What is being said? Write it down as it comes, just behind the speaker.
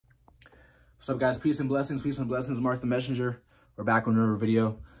What's up, guys? Peace and blessings. Peace and blessings. MarcTheMessenger. We're back with another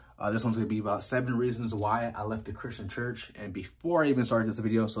video. This one's going to be about 7 reasons why I left the Christian church. And before I even started this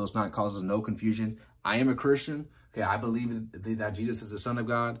video, so it's not causing no confusion, I am a Christian. Okay, I believe that Jesus is the Son of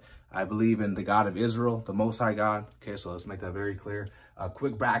God. I believe in the God of Israel, the Most High God. Okay, so let's make that very clear.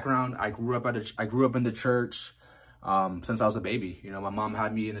 Quick background: I grew up in the church since I was a baby. You know, my mom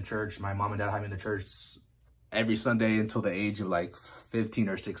had me in the church. My mom and dad had me in the church every Sunday until the age of like 15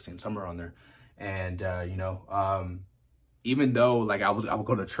 or 16, somewhere on there. And even though like I would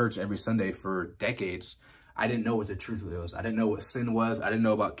go to church every Sunday for decades, I didn't know what the truth was. I didn't know what sin was. I didn't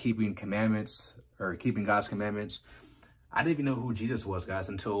know about keeping commandments or keeping God's commandments. I didn't even know who Jesus was, guys,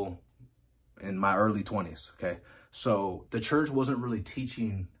 until in my early 20s. Okay, so the church wasn't really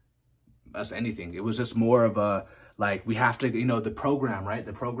teaching us anything. It was just more of a, like, we have to, the program, right?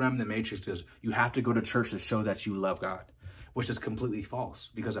 The program in the Matrix is you have to go to church to show that you love God, which is completely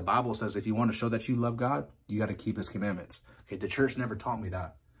false, because the Bible says if you want to show that you love God, you got to keep his commandments. Okay, the church never taught me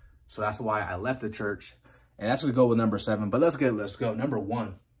that. So that's why I left the church. And that's going to go with number 7. But let's go. Number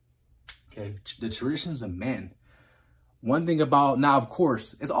 1. Okay, the traditions of men. One thing about, now, of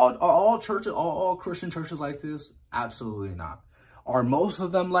course, is all churches, all Christian churches like this? Absolutely not. Are most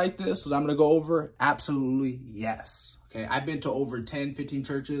of them like this, that I'm going to go over? Absolutely yes. Okay, I've been to over 10, 15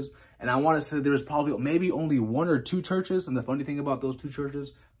 churches, and I want to say there was probably maybe only 1 or 2 churches, and the funny thing about those 2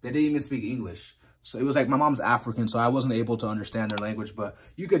 churches, they didn't even speak English. So it was like, my mom's African, so I wasn't able to understand their language, but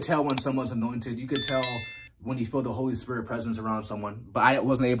you could tell when someone's anointed. You could tell when you feel the Holy Spirit presence around someone, but I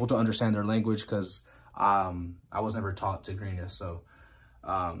wasn't able to understand their language because I was never taught to greenness. So,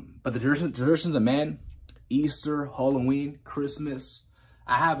 but the traditions of men, Easter, Halloween, Christmas.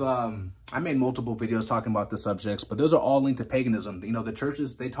 I made multiple videos talking about the subjects, but those are all linked to paganism. You know, the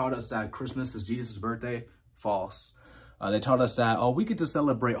churches, they taught us that Christmas is Jesus' birthday. False. They taught us that, we get to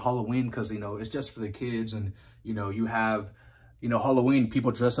celebrate Halloween because, it's just for the kids. And, you have, Halloween,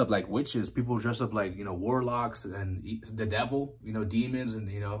 people dress up like witches. People dress up like, warlocks and the devil, demons. And,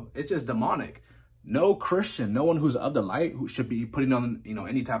 it's just demonic. No Christian, no one who's of the light who should be putting on,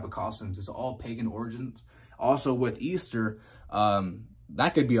 any type of costumes. It's all pagan origins. Also with Easter,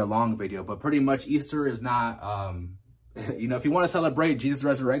 that could be a long video, but pretty much Easter is not, if you want to celebrate Jesus'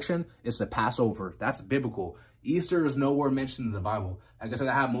 resurrection, it's the Passover. That's biblical. Easter is nowhere mentioned in the Bible. Like I said,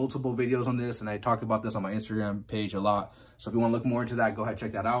 I have multiple videos on this, and I talk about this on my Instagram page a lot. So if you want to look more into that, go ahead,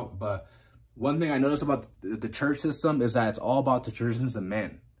 check that out. But one thing I noticed about the church system is that it's all about the traditions of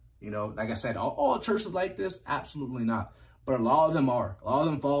men. Like I said, all churches like this? Absolutely not. But a lot of them are. A lot of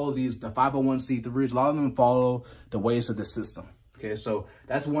them follow the 501c3s. A lot of them follow the ways of the system. Okay, so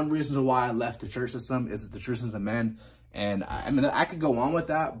that's one reason why I left the church system, is the traditions of men. And I mean, I could go on with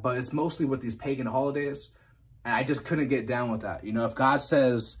that, but it's mostly with these pagan holidays. And I just couldn't get down with that. If God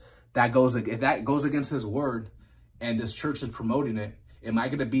says if that goes against his word and this church is promoting it, am I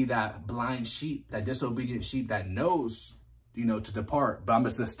going to be that blind sheep, that disobedient sheep that knows, to depart, but I'm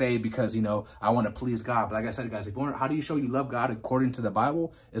just to stay because, I want to please God? But like I said, guys, how do you show you love God according to the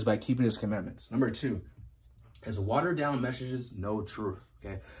Bible? Is by keeping his commandments. Number 2 is watered down messages, no truth.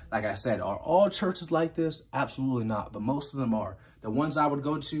 Okay, like I said, are all churches like this? Absolutely not, but most of them are. The ones I would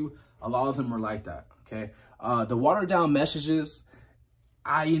go to, a lot of them are like that. Okay, the watered down messages,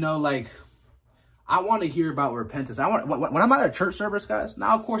 I want to hear about repentance. When I'm at a church service, guys,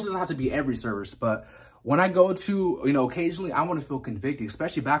 now of course it doesn't have to be every service, but when I go to, occasionally I want to feel convicted,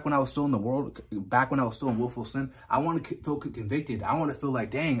 especially back when I was still in the world, back when I was still in willful sin. I want to feel convicted. I want to feel like,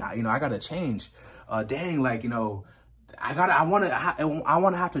 dang, I got to change. Dang, like, I want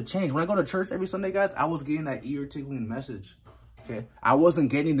to have to change. When I go to church every Sunday, guys, I was getting that ear-tickling message. Okay, I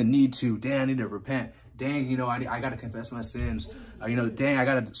wasn't getting the need to, dang, I need to repent. Dang, I got to confess my sins. Dang, I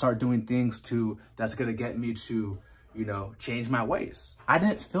got to start doing things that's going to get me to, change my ways. I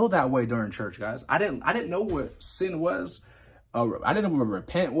didn't feel that way during church, guys. I didn't know what sin was. I didn't know what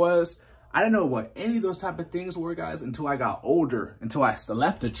repent was. I didn't know what any of those type of things were, guys, until I got older, until I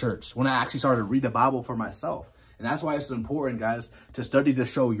left the church, when I actually started to read the Bible for myself. And that's why it's important, guys, to study to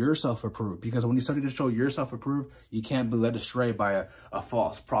show yourself approved. Because when you study to show yourself approved, you can't be led astray by a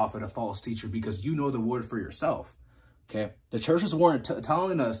false prophet, a false teacher, because you know the word for yourself. Okay, the churches weren't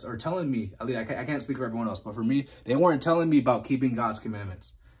telling us or telling me, at least I can't speak for everyone else, but for me, they weren't telling me about keeping God's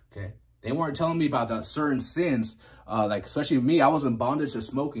commandments. Okay, they weren't telling me about the certain sins. Like, especially me, I was in bondage to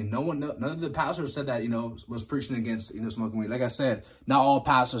smoking. None of the pastors said that, was preaching against, smoking weed. Like I said, not all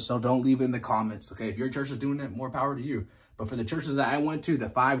pastors, so don't leave it in the comments. Okay, if your church is doing it, more power to you. But for the churches that I went to, the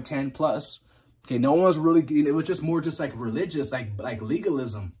 5, 10 plus, okay, no one was really, it was just more just like religious, like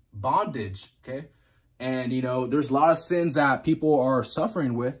legalism, bondage. Okay. And, there's a lot of sins that people are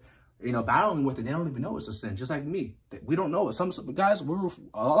suffering with. you know, battling with it. They don't even know it's a sin, just like me. We don't know it. Some guys,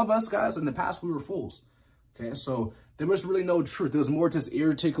 all of us guys in the past, we were fools. Okay, so there was really no truth. There was more just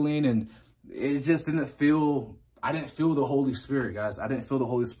ear tickling, and it just didn't feel, I didn't feel the Holy Spirit, guys. I didn't feel the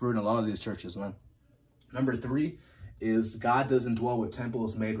Holy Spirit in a lot of these churches, man. Number 3 is God doesn't dwell with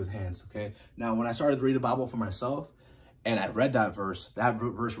temples made with hands, okay? Now, when I started to read the Bible for myself, and I read that verse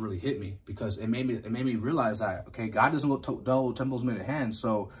really hit me, because it made me realize that, okay, God doesn't dwell with temples made with hands.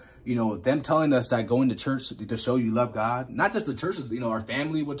 So, you know, them telling us that going to church to show you love God, not just the churches, you know, our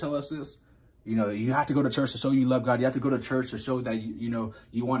family would tell us this. You know, you have to go to church to show you love God. You have to go to church to show that, you know,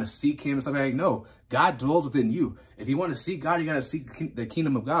 you want to seek him and stuff like that. No, God dwells within you. If you want to seek God, you got to seek the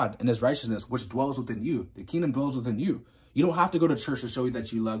kingdom of God and his righteousness, which dwells within you. The kingdom dwells within you. You don't have to go to church to show you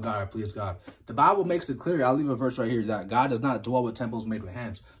that you love God or please God. The Bible makes it clear. I'll leave a verse right here that God does not dwell with temples made with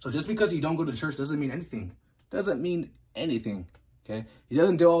hands. So just because you don't go to church doesn't mean anything. Doesn't mean anything. Okay. He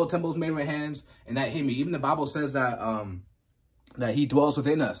doesn't dwell with temples made with hands. And that hit me. Even the Bible says that, that he dwells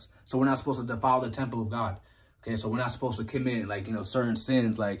within us. So we're not supposed to defile the temple of God. Okay, so we're not supposed to commit, like, you know, certain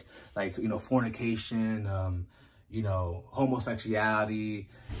sins, like, you know, fornication, you know, homosexuality,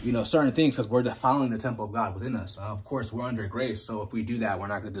 you know, certain things, because we're defiling the temple of God within us. Of course, we're under grace. So if we do that, we're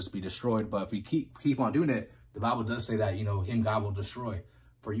not going to just be destroyed. But if we keep on doing it, the Bible does say that, you know, him God will destroy.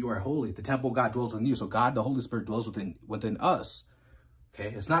 For you are holy. The temple of God dwells within you. So God, the Holy Spirit, dwells within us.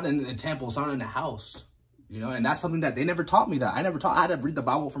 Okay, it's not in the temple. It's not in the house. You know, and that's something that they never taught me that. I had to read the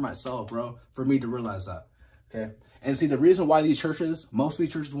Bible for myself, bro, for me to realize that. Okay. And see, the reason why most of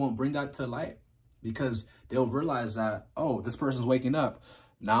these churches won't bring that to light, because they'll realize that, oh, this person's waking up.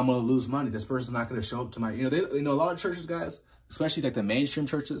 Now I'm going to lose money. This person's not going to show up to my, you know, a lot of churches, guys, especially like the mainstream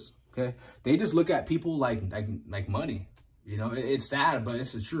churches. Okay. They just look at people like money. You know, it's sad, but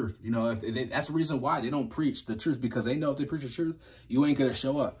it's the truth. You know, that's the reason why they don't preach the truth, because they know if they preach the truth, you ain't going to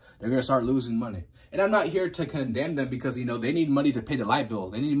show up. They're going to start losing money. And I'm not here to condemn them, because, you know, they need money to pay the light bill.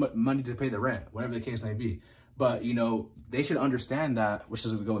 They need money to pay the rent, whatever the case may be. But, you know, they should understand that, which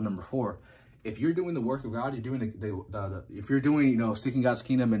is going to go with number 4. If you're doing the work of God, you're doing if you're doing, you know, seeking God's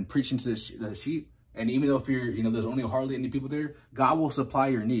kingdom and preaching to the sheep, and even though if you're, you know, there's only hardly any people there, God will supply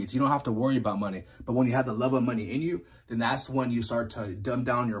your needs. You don't have to worry about money. But when you have the love of money in you, then that's when you start to dumb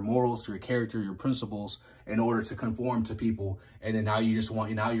down your morals, your character, your principles in order to conform to people. And then now you just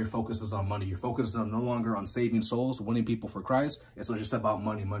now your focus is on money. Your focus is no longer on saving souls, winning people for Christ. It's just about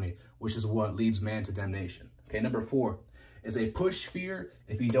money, which is what leads man to damnation. Okay, number 4 is a push fear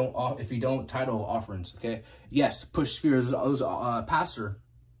if you don't title offerings. Okay, yes, push fear is pastor.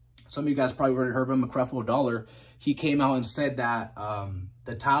 Some of you guys probably already heard of him, Creflo Dollar. He came out and said that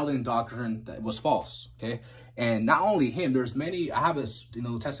the tithing doctrine that was false. Okay, and not only him, there's many. I have a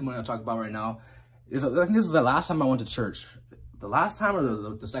testimony I'll talk about right now. I think this is the last time I went to church, the last time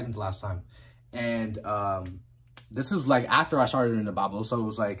or the second to last time, and this was like after I started in the Bible. So it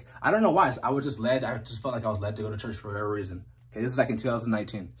was like, I don't know why, I was just led. I just felt like I was led to go to church for whatever reason. Okay, this is like in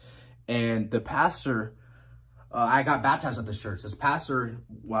 2019, and the pastor. I got baptized at this church. This pastor,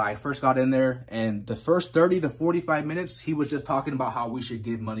 when I first got in there, and the first 30 to 45 minutes, he was just talking about how we should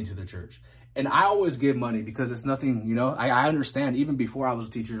give money to the church. And I always give money because it's nothing, you know, I understand even before I was a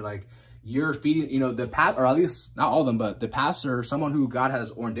teacher, like you're feeding, you know, or at least not all of them, but the pastor, someone who God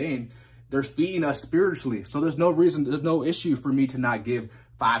has ordained, they're feeding us spiritually. So there's no issue for me to not give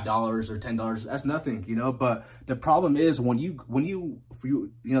 $5 or $10. That's nothing, you know. But the problem is when you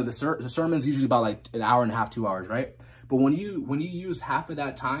know, the sermon's usually about like an hour and a half, 2 hours, right? But when you use half of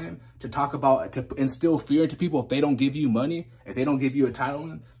that time to talk about, to instill fear into people, if they don't give you money, if they don't give you a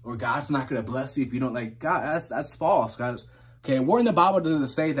titling, or God's not going to bless you if you don't, like, God, that's false, guys. Okay, where in the Bible does it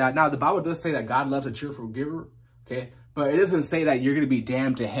say that? Now, the Bible does say that God loves a cheerful giver, okay? But it doesn't say that you're going to be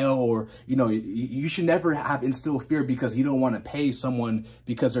damned to hell, or, you know, you should never have instilled fear because you don't want to pay someone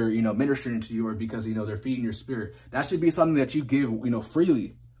because they're, you know, ministering to you, or because, you know, they're feeding your spirit. That should be something that you give, you know,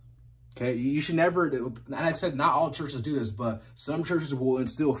 freely. Okay, you should never, and I said not all churches do this, but some churches will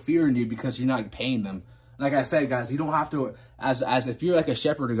instill fear in you because you're not paying them. Like I said, guys, you don't have to, as if you're like a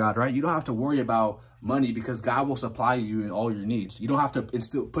shepherd of God, right? You don't have to worry about money because God will supply you in all your needs. You don't have to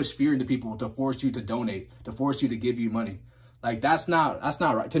push fear into people to force you to donate, to force you to give you money. Like that's not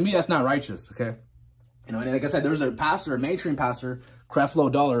right. To me, that's not righteous. Okay, you know, and like I said, there's a pastor, a mainstream pastor,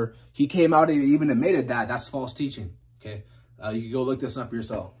 Creflo Dollar. He came out and even admitted that that's false teaching. Okay, you can go look this up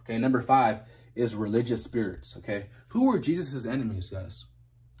yourself. Okay, number 5 is religious spirits. Okay, who were Jesus's enemies, guys?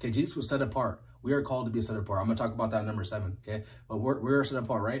 Okay, Jesus was set apart. We are called to be set apart. I'm going to talk about that in number 7, okay? But we're set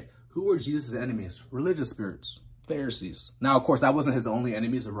apart, right? Who were Jesus' enemies? Religious spirits, Pharisees. Now, of course, that wasn't his only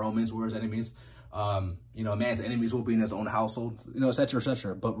enemies. The Romans were his enemies. You know, a man's enemies will be in his own household, you know, et cetera, et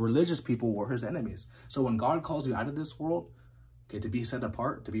cetera. But religious people were his enemies. So when God calls you out of this world, okay, to be set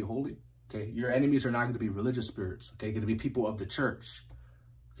apart, to be holy, okay, your enemies are not going to be religious spirits, okay, going to be people of the church.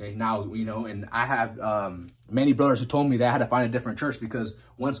 Okay, now, you know, and I have many brothers who told me that I had to find a different church because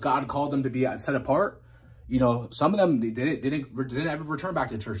once God called them to be set apart, you know, some of them, they didn't ever return back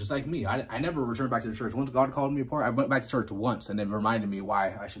to church. It's like me. I never returned back to the church. Once God called me apart, I went back to church once and then reminded me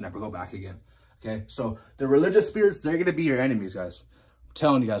why I should never go back again. Okay, so the religious spirits, they're going to be your enemies, guys. I'm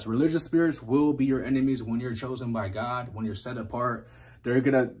telling you guys, religious spirits will be your enemies when you're chosen by God, when you're set apart. They're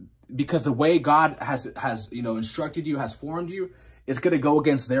going to, because the way God has you know, instructed you, has formed you, it's going to go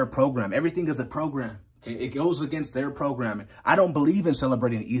against their program. Everything is a program. Okay, it goes against their program. I don't believe in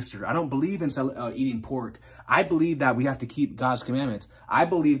celebrating Easter. I don't believe in eating pork. I believe that we have to keep God's commandments. I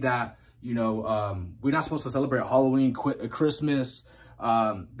believe that, you know, we're not supposed to celebrate Halloween, Christmas.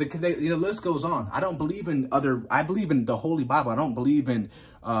 The list goes on. I don't believe in I believe in the Holy Bible. I don't believe in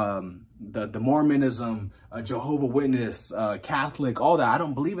the Mormonism, Jehovah Witness, Catholic, all that. I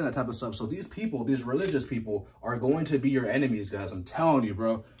don't believe in that type of stuff. So these people, these religious people, are going to be your enemies, guys. I'm telling you,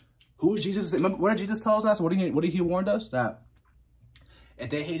 bro. Who is Jesus? Remember, what did Jesus tell us? What did he warn us? That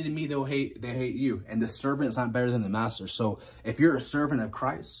if they hated me, they hate you. And the servant is not better than the master. So if you're a servant of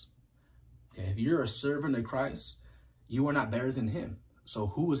Christ, okay, if you're a servant of Christ, you are not better than him. So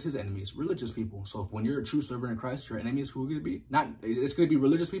who is his enemies? Religious people. So when you're a true servant of Christ, your enemies, who are going to be? It's going to be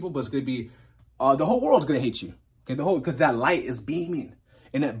religious people, but it's going to be, the whole world's going to hate you. Okay, because that light is beaming.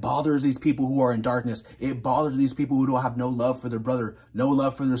 And it bothers these people who are in darkness. It bothers these people who don't have no love for their brother, no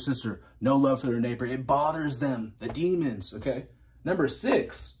love for their sister, no love for their neighbor. It bothers them, the demons, okay? Number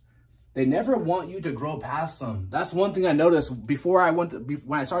 6, they never want you to grow past them. That's one thing I noticed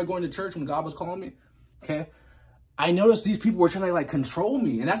when I started going to church, when God was calling me, okay? I noticed these people were trying to, like, control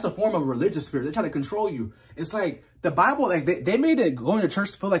me. And that's a form of religious spirit. They try to control you. It's like the Bible, like, they made it going to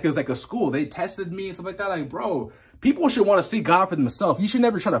church feel like it was like a school. They tested me and stuff like that. Like, bro, people should want to see God for themselves. You should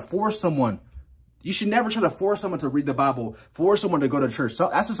never try to force someone. You should never try to force someone to read the Bible, force someone to go to church. So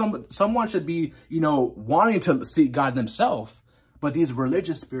that's just someone should be, you know, wanting to see God themselves. But these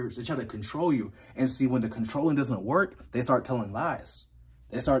religious spirits, they try to control you. And see, when the controlling doesn't work, they start telling lies.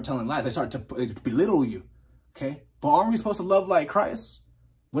 They start telling lies. They start to belittle you. Okay? But aren't we supposed to love like Christ?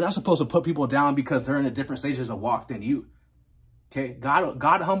 We're not supposed to put people down because they're in a different stages of walk than you. Okay?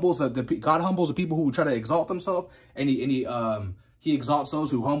 God humbles the people who try to exalt themselves, and he exalts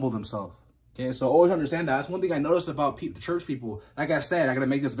those who humble themselves. Okay? So always understand that. That's one thing I noticed about church people. Like I said, I got to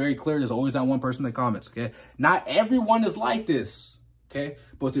make this very clear. There's always that one person in the comments. Okay? Not everyone is like this. Okay?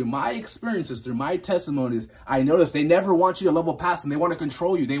 But through my experiences, through my testimonies, I noticed they never want you to level past them. They want to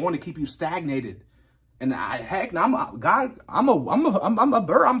control you. They want to keep you stagnated. And heck, I'm a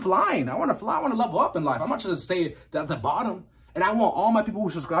bird. I'm flying. I want to fly. I want to level up in life. I'm not just stay at the bottom. And I want all my people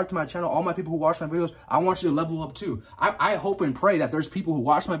who subscribe to my channel, all my people who watch my videos, I want you to level up too. I hope and pray that there's people who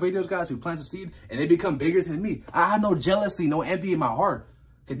watch my videos, guys, who plant a seed, and they become bigger than me. I have no jealousy, no envy in my heart.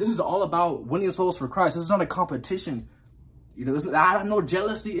 Okay, this is all about winning souls for Christ. This is not a competition. You know, I have no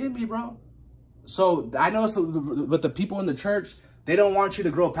jealousy in me, bro. So I know with the people in the church, they don't want you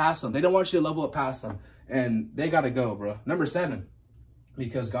to grow past them. They don't want you to level up past them. And they got to go, bro. Number 7,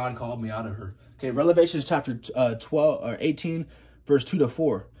 because God called me out of her. Okay, Revelation chapter 18, verse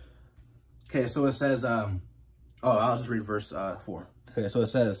 2-4. Okay, so it says, I'll just read verse 4. Okay, so it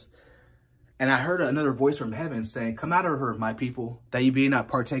says, and I heard another voice from heaven saying, come out of her, my people, that ye be not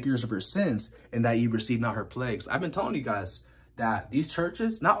partakers of her sins, and that ye receive not her plagues. I've been telling you guys that these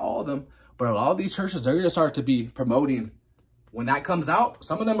churches, not all of them, but a lot of these churches, they're going to start to be promoting. When that comes out,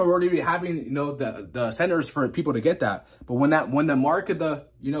 some of them are already having, you know, the centers for people to get that. But when the mark of the,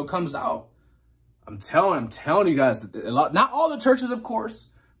 you know, comes out, I'm telling you guys, not all the churches, of course,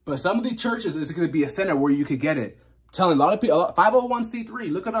 but some of these churches is going to be a center where you could get it. I'm telling a lot of people,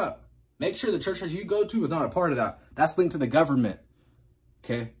 501c3, look it up. Make sure the church that you go to is not a part of that. That's linked to the government.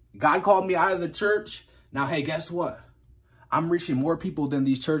 Okay, God called me out of the church. Now, hey, guess what? I'm reaching more people than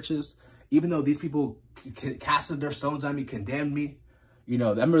these churches. Even though these people casted their stones on me, condemned me, you know,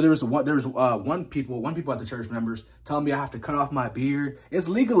 I remember there was one people at the church members telling me I have to cut off my beard. It's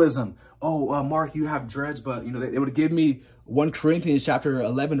legalism. Oh, Mark, you have dreads, but you know they would give me 1 Corinthians chapter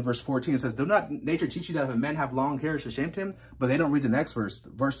 11 verse 14. It says, "Do not nature teach you that if a man have long hair, it's a shame to him?" But they don't read the next verse,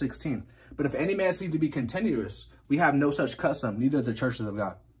 verse 16. But if any man seem to be continuous, we have no such custom, neither the churches of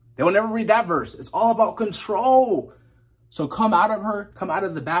God. They will never read that verse. It's all about control. So come out of her, come out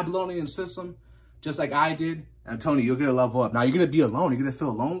of the Babylonian system, just like I did. I'm telling you, you're going to level up. Now, you're going to be alone. You're going to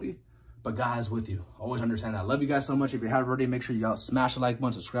feel lonely. but God's with you. Always understand that. I love you guys so much. If you haven't already, make sure you smash the like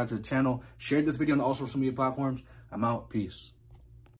button, subscribe to the channel, share this video on all social media platforms. I'm out. Peace.